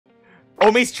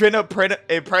Omi's trying to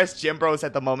impress gym bros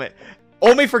at the moment.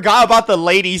 Omi forgot about the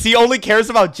ladies. He only cares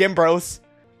about gym bros.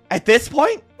 At this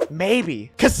point,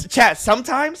 maybe. Because, chat,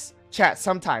 sometimes,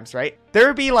 right? There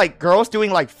would be, like, girls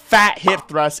doing, like, fat hip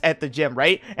thrusts at the gym,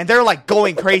 right? And they're, like,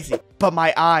 going crazy. But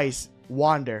my eyes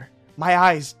wander. My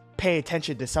eyes pay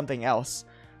attention to something else.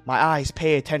 My eyes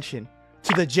pay attention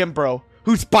to the gym bro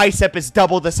whose bicep is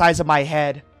double the size of my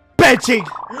head. Benching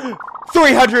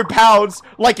 300 pounds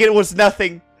like it was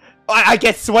nothing. I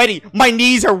get sweaty. My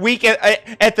knees are weak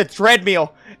at the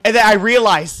treadmill. And then I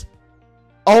realize,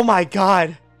 oh my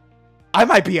god, I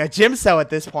might be a gym cell at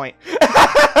this point.